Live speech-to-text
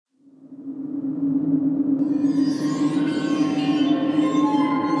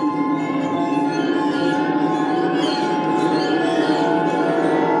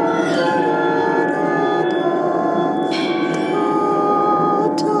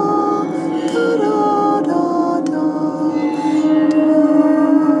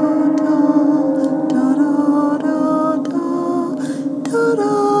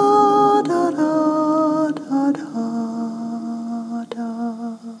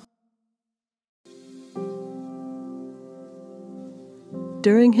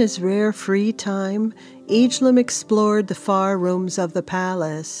During his rare free time, Ijlum explored the far rooms of the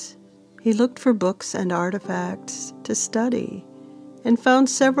palace. He looked for books and artifacts to study, and found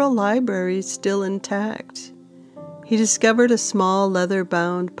several libraries still intact. He discovered a small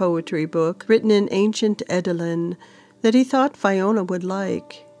leather-bound poetry book written in ancient Edelin that he thought Fiona would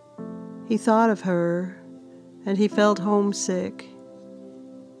like. He thought of her, and he felt homesick.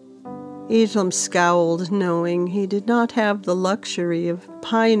 Ijlum scowled, knowing he did not have the luxury of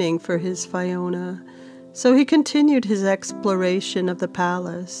pining for his Fiona, so he continued his exploration of the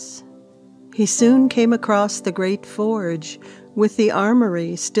palace. He soon came across the great forge, with the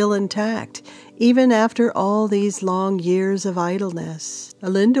armory still intact, even after all these long years of idleness.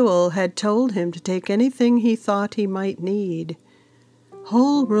 Elendil had told him to take anything he thought he might need.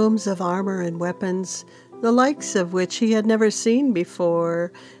 Whole rooms of armor and weapons, the likes of which he had never seen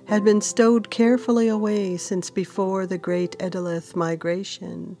before, had been stowed carefully away since before the great Edelith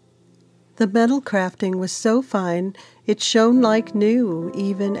migration. The metal crafting was so fine it shone like new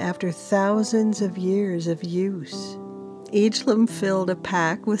even after thousands of years of use. Ijlum filled a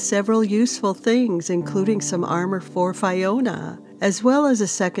pack with several useful things, including some armor for Fiona, as well as a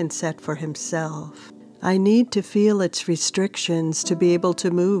second set for himself. I need to feel its restrictions to be able to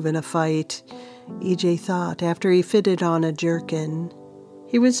move in a fight, EJ thought after he fitted on a jerkin.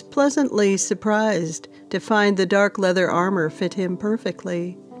 He was pleasantly surprised to find the dark leather armor fit him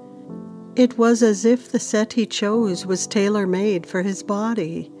perfectly. It was as if the set he chose was tailor-made for his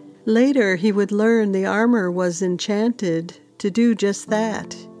body. Later he would learn the armor was enchanted to do just that.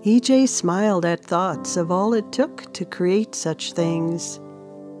 EJ smiled at thoughts of all it took to create such things.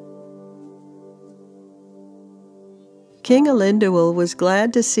 King Elendil was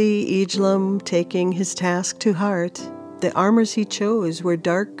glad to see Ijlum taking his task to heart. The armors he chose were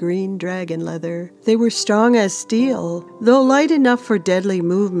dark green dragon leather. They were strong as steel, though light enough for deadly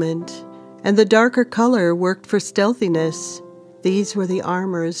movement, and the darker color worked for stealthiness. These were the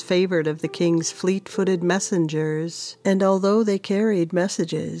armors favored of the king's fleet-footed messengers, and although they carried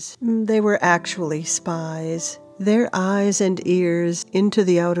messages, they were actually spies. Their eyes and ears into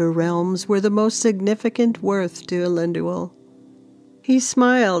the outer realms were the most significant worth to Elendil. He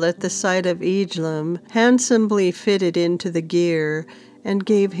smiled at the sight of Ijlum, handsomely fitted into the gear, and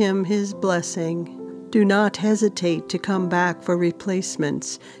gave him his blessing. Do not hesitate to come back for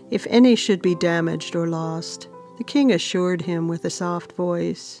replacements if any should be damaged or lost, the king assured him with a soft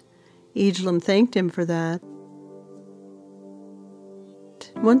voice. Ijlum thanked him for that.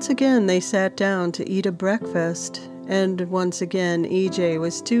 Once again they sat down to eat a breakfast, and once again EJ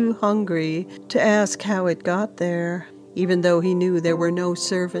was too hungry to ask how it got there, even though he knew there were no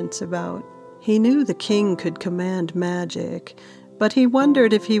servants about. He knew the king could command magic, but he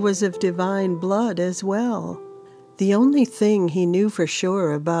wondered if he was of divine blood as well. The only thing he knew for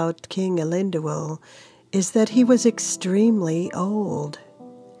sure about King Elendil is that he was extremely old.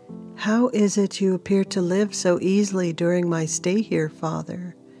 "How is it you appear to live so easily during my stay here,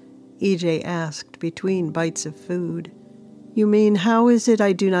 Father?" EJ asked between bites of food. "You mean, how is it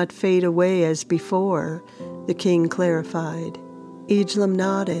I do not fade away as before?" the king clarified. Ijlum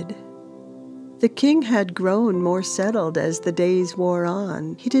nodded. The king had grown more settled as the days wore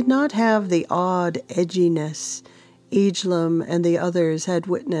on. He did not have the odd edginess Ijlum and the others had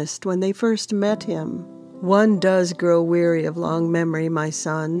witnessed when they first met him. "One does grow weary of long memory, my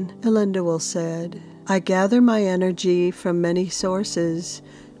son," Elendil said. "I gather my energy from many sources,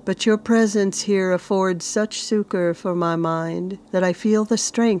 but your presence here affords such succor for my mind that I feel the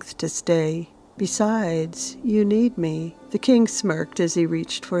strength to stay. Besides, you need me." The king smirked as he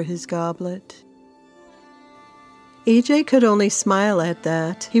reached for his goblet. EJ could only smile at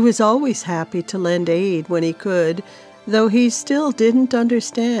that. He was always happy to lend aid when he could, though he still didn't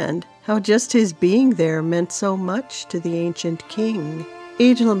understand how just his being there meant so much to the ancient king.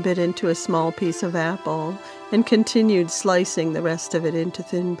 Ijlum bit into a small piece of apple and continued slicing the rest of it into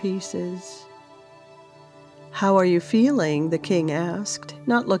thin pieces. "How are you feeling?" the king asked,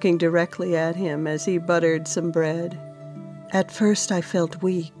 not looking directly at him as he buttered some bread. "At first I felt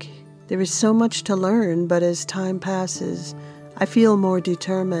weak. There is so much to learn, but as time passes, I feel more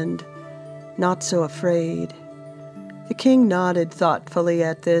determined, not so afraid." The king nodded thoughtfully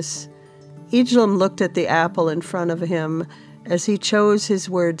at this. Ijlum looked at the apple in front of him as he chose his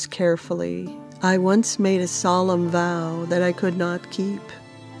words carefully. I once made a solemn vow that I could not keep.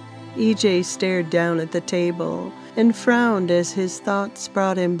 EJ stared down at the table and frowned as his thoughts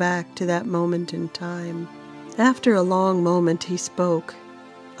brought him back to that moment in time. After a long moment he spoke.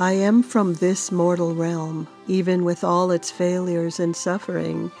 I am from this mortal realm. Even with all its failures and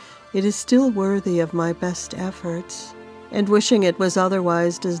suffering, it is still worthy of my best efforts, and wishing it was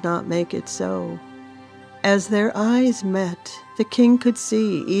otherwise does not make it so. As their eyes met, the king could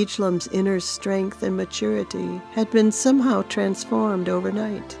see Ijlum's inner strength and maturity had been somehow transformed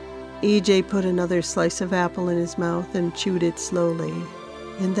overnight. EJ put another slice of apple in his mouth and chewed it slowly.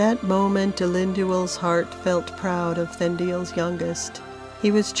 In that moment, Elendil's heart felt proud of Thendiel's youngest.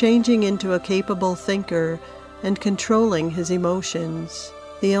 He was changing into a capable thinker and controlling his emotions.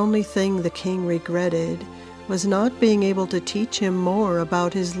 The only thing the king regretted was not being able to teach him more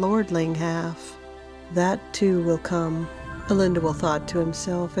about his lordling half. That too will come, Elendil thought to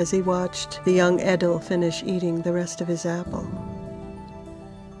himself as he watched the young Edil finish eating the rest of his apple.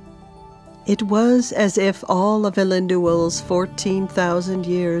 It was as if all of Elendil's 14,000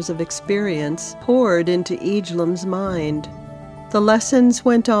 years of experience poured into Ijlum's mind. The lessons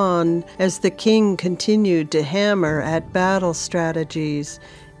went on as the king continued to hammer at battle strategies,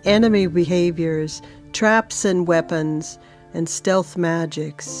 enemy behaviors, traps and weapons, and stealth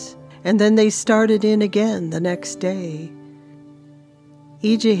magics. And then they started in again the next day.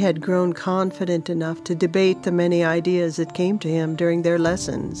 EJ had grown confident enough to debate the many ideas that came to him during their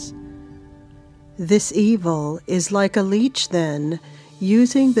lessons. This evil is like a leech, then,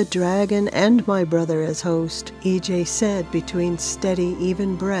 using the dragon and my brother as host, EJ said between steady,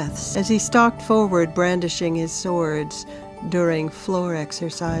 even breaths as he stalked forward brandishing his swords during floor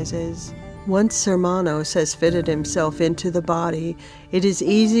exercises. Once Sermanos has fitted himself into the body, it is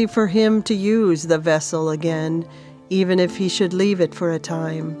easy for him to use the vessel again, even if he should leave it for a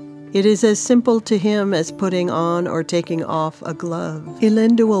time. It is as simple to him as putting on or taking off a glove.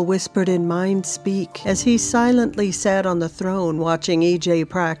 Elendil whispered in mind speak as he silently sat on the throne watching EJ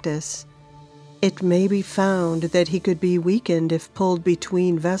practice. It may be found that he could be weakened if pulled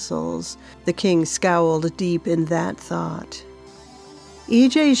between vessels. The king scowled deep in that thought.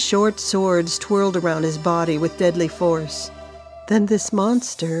 EJ's short swords twirled around his body with deadly force. Then this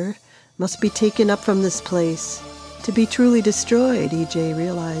monster must be taken up from this place. To be truly destroyed, EJ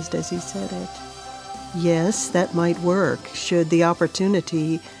realized as he said it. Yes, that might work, should the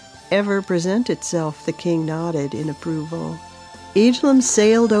opportunity ever present itself, the king nodded in approval. Ijlum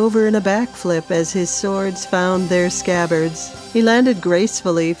sailed over in a backflip as his swords found their scabbards. He landed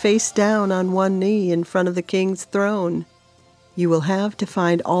gracefully, face down on one knee in front of the king's throne. You will have to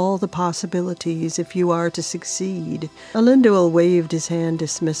find all the possibilities if you are to succeed. Elendil waved his hand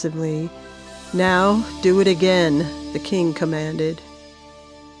dismissively. Now, do it again, the king commanded.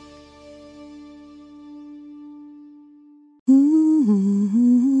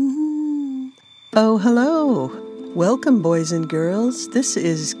 Oh, hello. Welcome, boys and girls. This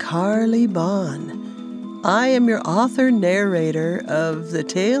is Carly Bon. I am your author-narrator of the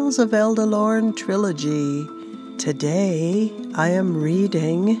Tales of Eldalorn trilogy. Today, I am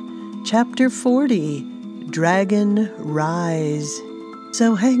reading Chapter 40, Dragon Rise.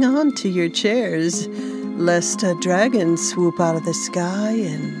 So hang on to your chairs, lest a dragon swoop out of the sky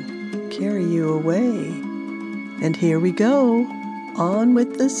and carry you away. And here we go, on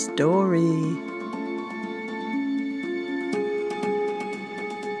with the story.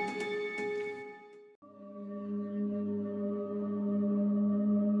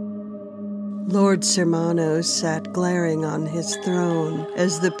 Lord Sermanos sat glaring on his throne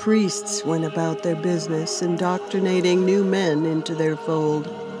as the priests went about their business indoctrinating new men into their fold.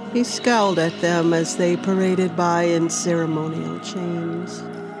 He scowled at them as they paraded by in ceremonial chains.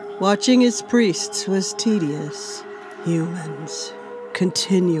 Watching his priests was tedious. Humans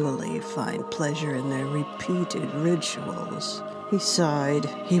continually find pleasure in their repeated rituals. He sighed.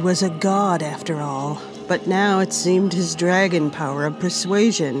 He was a god after all, but now it seemed his dragon power of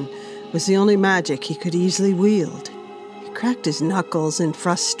persuasion was the only magic he could easily wield. He cracked his knuckles in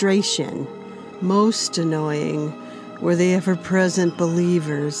frustration. Most annoying were the ever-present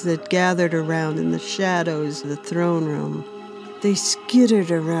believers that gathered around in the shadows of the throne room. They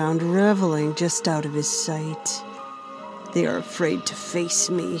skittered around, reveling just out of his sight. They are afraid to face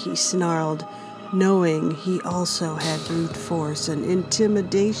me, he snarled, knowing he also had brute force and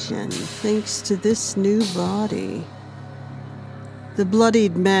intimidation thanks to this new body. The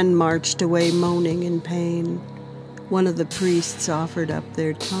bloodied men marched away moaning in pain. One of the priests offered up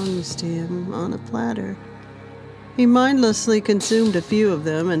their tongues to him on a platter. He mindlessly consumed a few of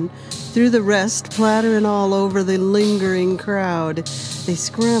them and threw the rest plattering all over the lingering crowd. They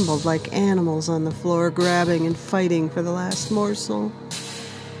scrambled like animals on the floor, grabbing and fighting for the last morsel.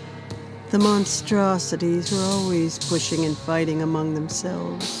 The monstrosities were always pushing and fighting among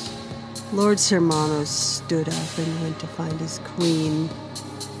themselves. Lord Sermanos stood up and went to find his queen.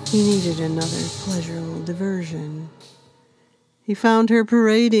 He needed another pleasurable diversion. He found her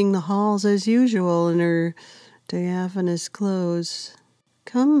parading the halls as usual in her diaphanous clothes.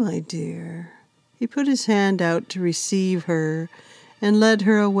 "Come, my dear." He put his hand out to receive her and led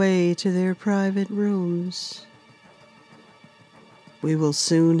her away to their private rooms. "We will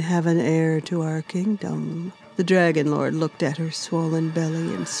soon have an heir to our kingdom." The Dragon Lord looked at her swollen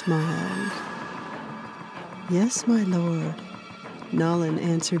belly and smiled. "Yes, my lord," Nalin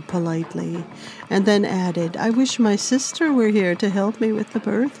answered politely, and then added, "I wish my sister were here to help me with the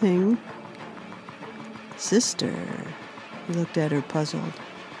birthing." "Sister?" He looked at her puzzled.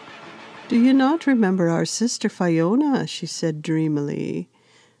 "Do you not remember our sister Fiona?" she said dreamily.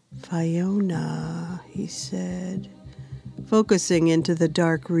 "Fiona," he said, focusing into the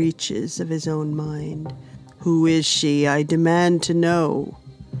dark reaches of his own mind. "Who is she? I demand to know."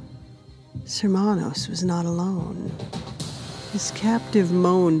 Sermanos was not alone. His captive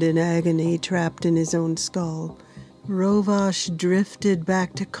moaned in agony, trapped in his own skull. Rovash drifted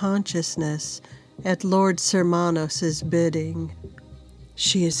back to consciousness at Lord Sermanos' bidding.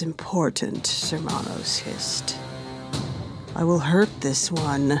 "She is important," Sermanos hissed. "I will hurt this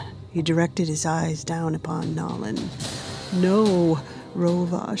one." He directed his eyes down upon Nalin. "No,"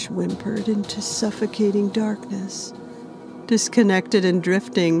 Rovash whimpered into suffocating darkness. Disconnected and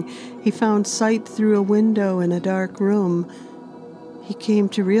drifting, he found sight through a window in a dark room. He came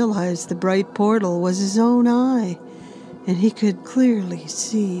to realize the bright portal was his own eye, and he could clearly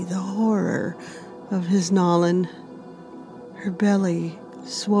see the horror of his Nalin. Her belly,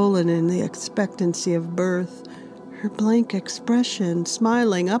 swollen in the expectancy of birth, her blank expression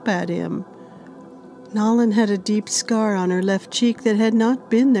smiling up at him. Nalin had a deep scar on her left cheek that had not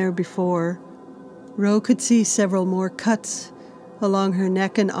been there before. Ro could see several more cuts along her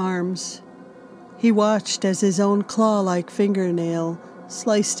neck and arms. He watched as his own claw-like fingernail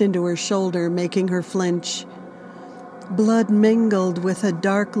sliced into her shoulder, making her flinch. Blood mingled with the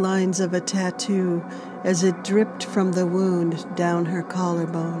dark lines of a tattoo as it dripped from the wound down her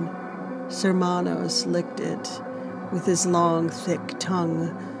collarbone. Sermanos licked it with his long, thick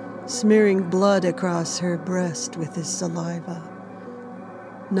tongue, smearing blood across her breast with his saliva.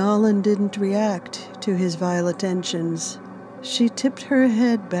 Nalin didn't react to his vile attentions. She tipped her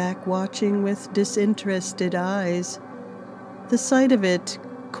head back, watching with disinterested eyes. The sight of it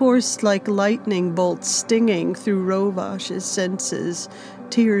coursed like lightning bolts stinging through Rovash's senses.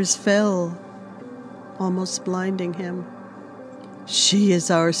 Tears fell, almost blinding him. "She is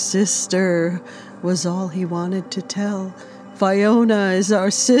our sister," was all he wanted to tell. "Fiona is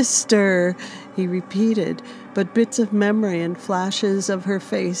our sister," he repeated, but bits of memory and flashes of her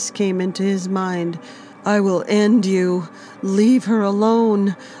face came into his mind. "I will end you. Leave her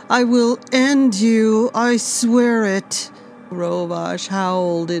alone. I will end you. I swear it." Rovash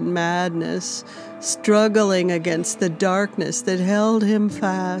howled in madness, struggling against the darkness that held him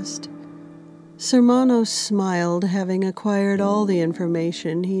fast. Sermanos smiled, having acquired all the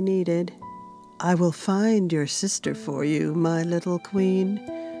information he needed. "I will find your sister for you, my little queen.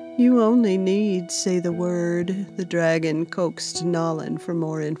 You only need say the word." The dragon coaxed Nalin for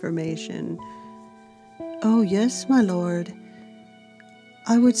more information. "Oh, yes, my lord.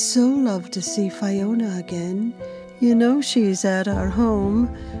 I would so love to see Fiona again. You know she's at our home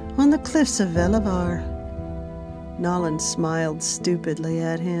on the cliffs of Velavar." Nalin smiled stupidly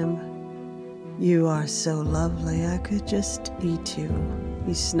at him. "You are so lovely, I could just eat you."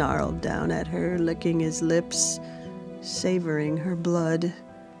 He snarled down at her, licking his lips, savoring her blood.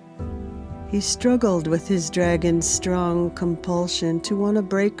 He struggled with his dragon's strong compulsion to want to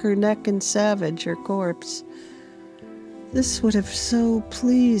break her neck and savage her corpse. This would have so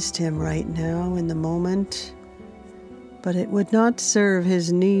pleased him right now in the moment, but it would not serve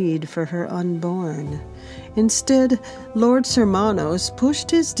his need for her unborn. Instead, Lord Sermanos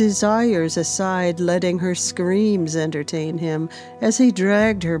pushed his desires aside, letting her screams entertain him as he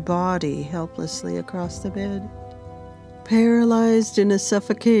dragged her body helplessly across the bed. Paralyzed in a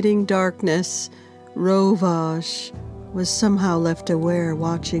suffocating darkness, Rovash was somehow left aware,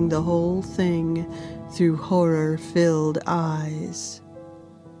 watching the whole thing through horror-filled eyes.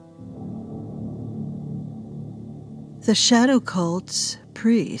 The Shadow Cult's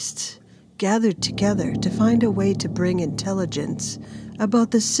priests gathered together to find a way to bring intelligence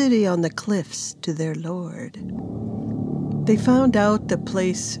about the city on the cliffs to their lord. They found out the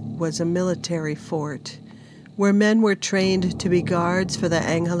place was a military fort, where men were trained to be guards for the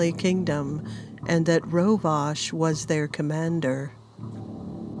Anghali kingdom, and that Rovash was their commander.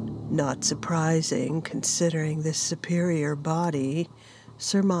 Not surprising, considering this superior body,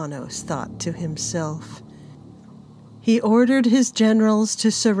 Sir Manos thought to himself. He ordered his generals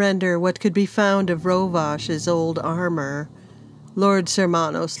to surrender what could be found of Rovash's old armor. Lord Sir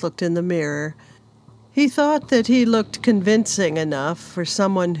Manos looked in the mirror. He thought that he looked convincing enough for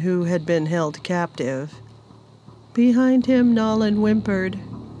someone who had been held captive. Behind him, Nalin whimpered.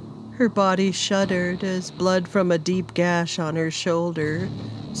 Her body shuddered as blood from a deep gash on her shoulder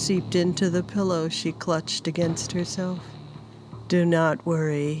seeped into the pillow she clutched against herself. Do not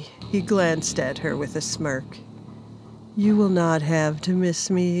worry, he glanced at her with a smirk. You will not have to miss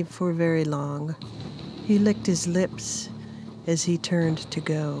me for very long. He licked his lips as he turned to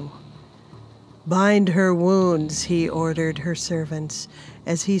go. Bind her wounds, he ordered her servants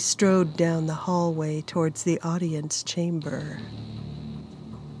as he strode down the hallway towards the audience chamber.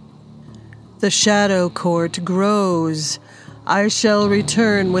 The shadow court grows. I shall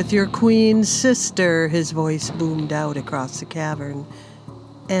return with your queen's sister, his voice boomed out across the cavern,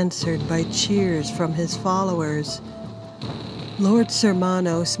 answered by cheers from his followers. Lord Sir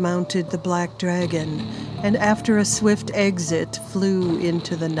Manos mounted the black dragon, and after a swift exit flew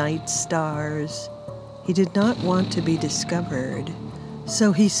into the night stars. He did not want to be discovered,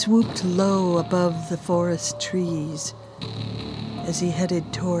 so he swooped low above the forest trees as he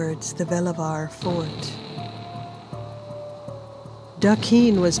headed towards the Velavar fort.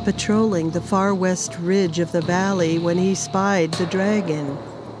 Dakin was patrolling the far west ridge of the valley when he spied the dragon.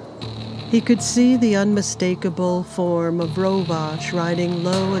 He could see the unmistakable form of Rovash riding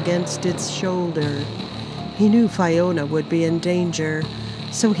low against its shoulder. He knew Fiona would be in danger,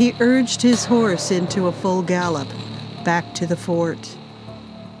 so he urged his horse into a full gallop, back to the fort.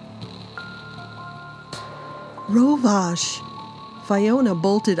 Rovash! Fiona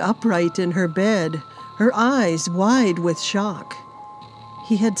bolted upright in her bed, her eyes wide with shock.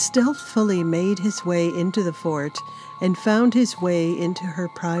 He had stealthily made his way into the fort and found his way into her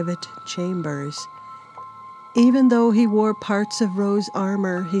private chambers. Even though he wore parts of Ro's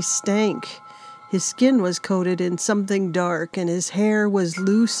armor, he stank. His skin was coated in something dark, and his hair was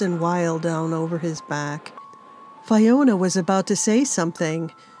loose and wild down over his back. Fiona was about to say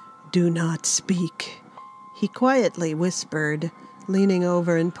something. Do not speak, he quietly whispered, leaning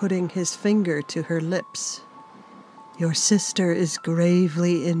over and putting his finger to her lips. Your sister is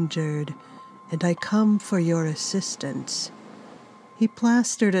gravely injured, and I come for your assistance. He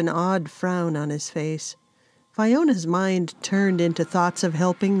plastered an odd frown on his face. Fiona's mind turned into thoughts of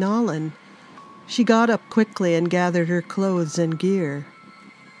helping Nalin. She got up quickly and gathered her clothes and gear.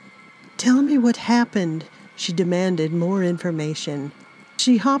 Tell me what happened, she demanded more information.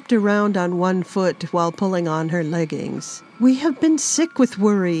 She hopped around on one foot while pulling on her leggings. We have been sick with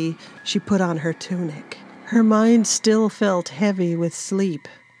worry, she put on her tunic. Her mind still felt heavy with sleep.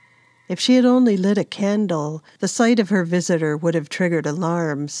 If she had only lit a candle, the sight of her visitor would have triggered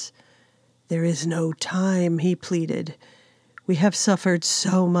alarms. There is no time, he pleaded. We have suffered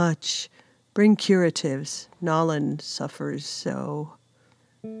so much. Bring curatives. Nalin suffers so.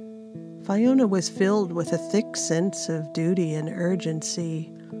 Fiona was filled with a thick sense of duty and urgency.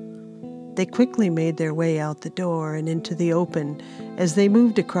 They quickly made their way out the door and into the open as they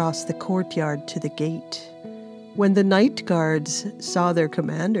moved across the courtyard to the gate. When the night guards saw their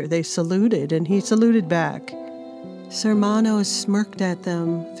commander, they saluted, and he saluted back. Sir Manos smirked at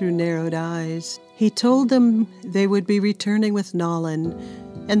them through narrowed eyes. He told them they would be returning with Nalin,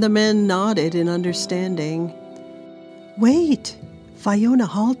 and the men nodded in understanding. Wait! Fiona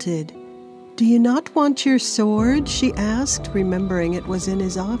halted. Do you not want your sword? She asked, remembering it was in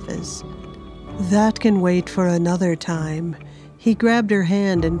his office. That can wait for another time. He grabbed her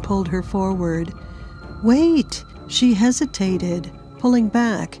hand and pulled her forward. Wait! She hesitated, pulling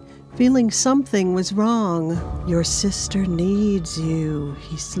back, feeling something was wrong. Your sister needs you.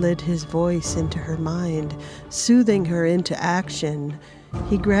 He slid his voice into her mind, soothing her into action.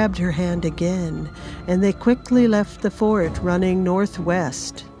 He grabbed her hand again, and they quickly left the fort, running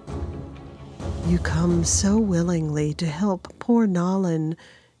northwest. You come so willingly to help poor Nalin,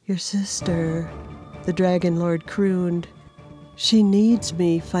 your sister, the Dragon Lord crooned. She needs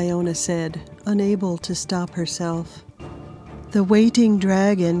me, Fiona said, unable to stop herself. The waiting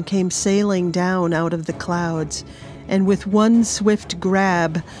dragon came sailing down out of the clouds, and with one swift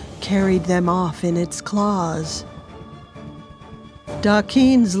grab, carried them off in its claws.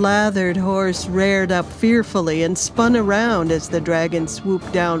 Dakeen's lathered horse reared up fearfully and spun around as the dragon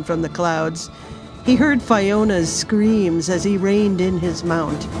swooped down from the clouds. He heard Fiona's screams as he reined in his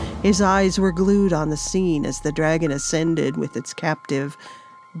mount. His eyes were glued on the scene as the dragon ascended with its captive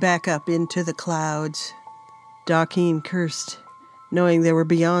back up into the clouds. Dakeen cursed, knowing they were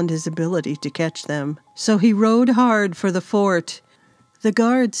beyond his ability to catch them. So he rode hard for the fort. The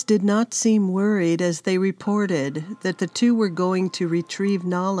guards did not seem worried as they reported that the two were going to retrieve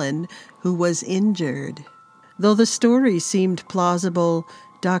Nolan, who was injured. Though the story seemed plausible,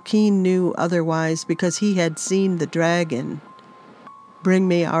 Dakeen knew otherwise because he had seen the dragon. "Bring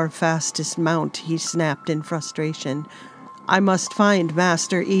me our fastest mount," he snapped in frustration. "I must find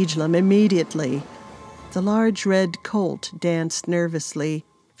Master Ejlum immediately." The large red colt danced nervously,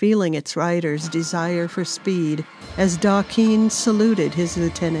 feeling its rider's desire for speed, as Dakeen saluted his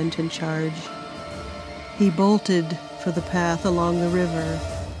lieutenant in charge. He bolted for the path along the river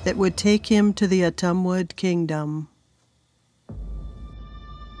that would take him to the Atumwood Kingdom.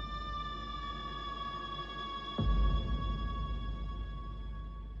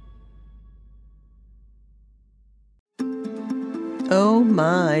 Oh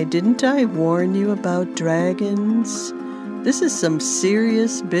my, didn't I warn you about dragons? This is some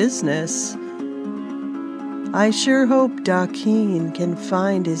serious business. I sure hope Dakeen can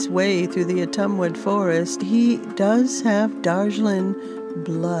find his way through the Atumwood Forest. He does have Darjeeling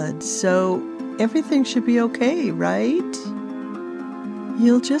blood, so everything should be okay, right?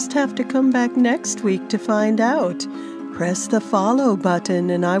 You'll just have to come back next week to find out. Press the follow button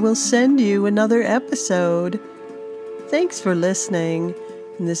and I will send you another episode. Thanks for listening.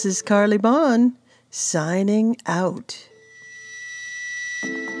 This is Carly Bond, signing out.